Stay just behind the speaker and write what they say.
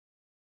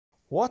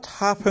What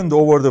happened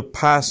over the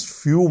past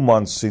few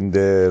months in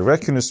the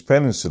Reykjanes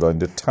Peninsula in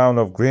the town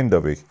of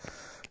Grindavík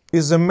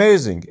is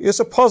amazing. It's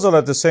a puzzle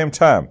at the same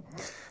time.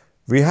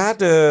 We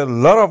had a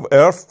lot of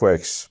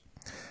earthquakes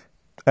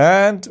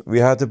and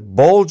we had a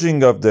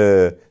bulging of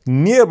the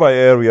nearby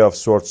area of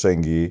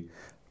Svartsengi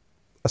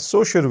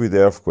associated with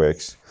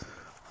earthquakes,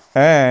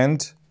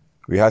 and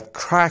we had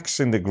cracks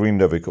in the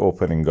Grindavík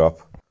opening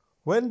up.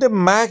 When the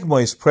magma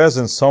is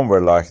present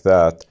somewhere like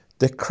that,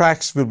 the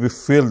cracks will be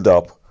filled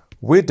up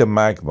with the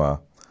magma,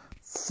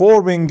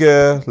 forming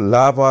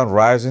lava and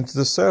rising to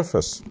the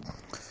surface.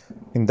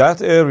 In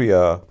that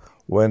area,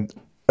 when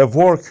a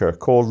worker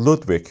called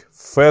Ludwig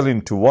fell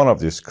into one of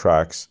these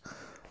cracks,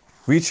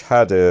 which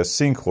had a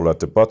sinkhole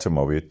at the bottom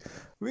of it,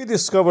 we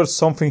discovered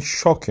something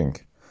shocking.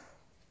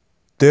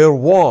 There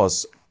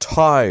was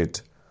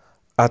tide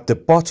at the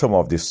bottom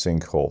of this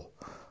sinkhole.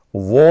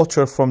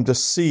 Water from the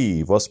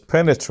sea was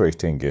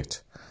penetrating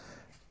it,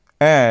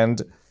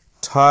 and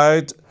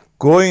tide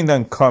going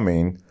and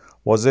coming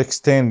was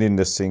extending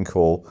the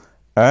sinkhole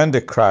and the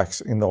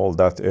cracks in all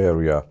that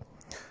area.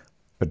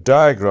 A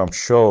diagram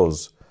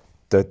shows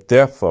the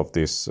depth of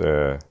this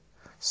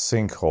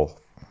sinkhole.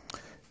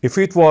 If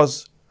it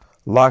was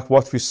like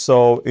what we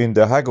saw in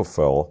the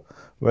Hagafell,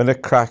 when the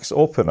cracks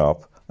open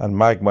up and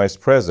magma is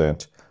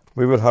present,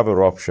 we will have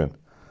eruption.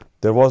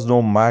 There was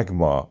no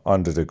magma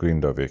under the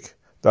Grindavík.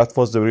 That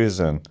was the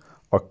reason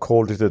I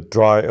called it a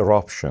dry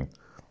eruption.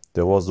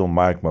 There was no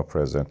magma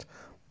present,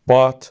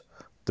 but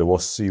there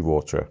was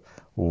seawater.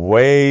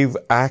 Wave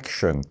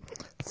action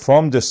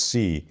from the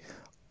sea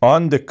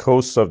on the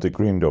coast of the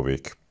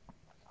Grindavík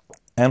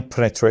and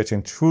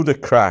penetrating through the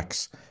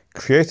cracks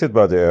created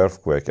by the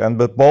earthquake and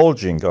the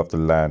bulging of the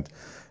land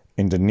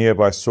in the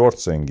nearby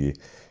Svartsengi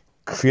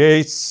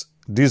creates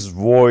these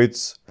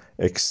voids,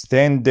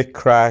 extend the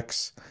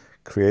cracks,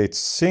 create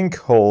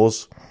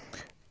sinkholes,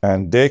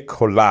 and they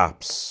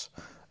collapse.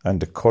 And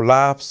the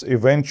collapse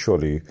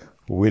eventually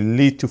will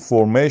lead to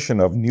formation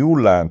of new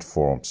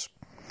landforms.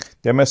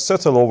 They may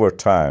settle over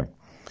time,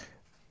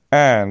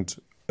 and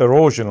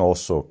erosion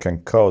also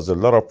can cause a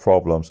lot of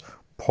problems.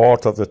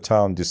 Part of the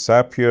town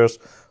disappears,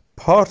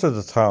 part of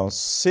the town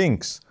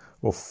sinks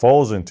or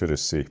falls into the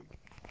sea.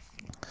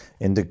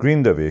 In the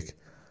Grindavík,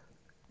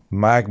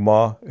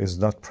 magma is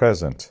not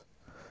present.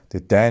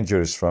 The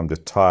danger is from the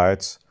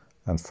tides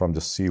and from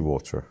the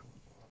seawater.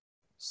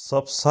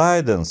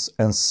 Subsidence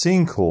and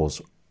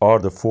sinkholes are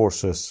the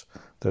forces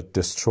that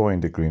destroy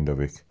the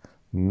Grindavík,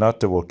 not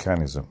the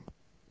volcanism.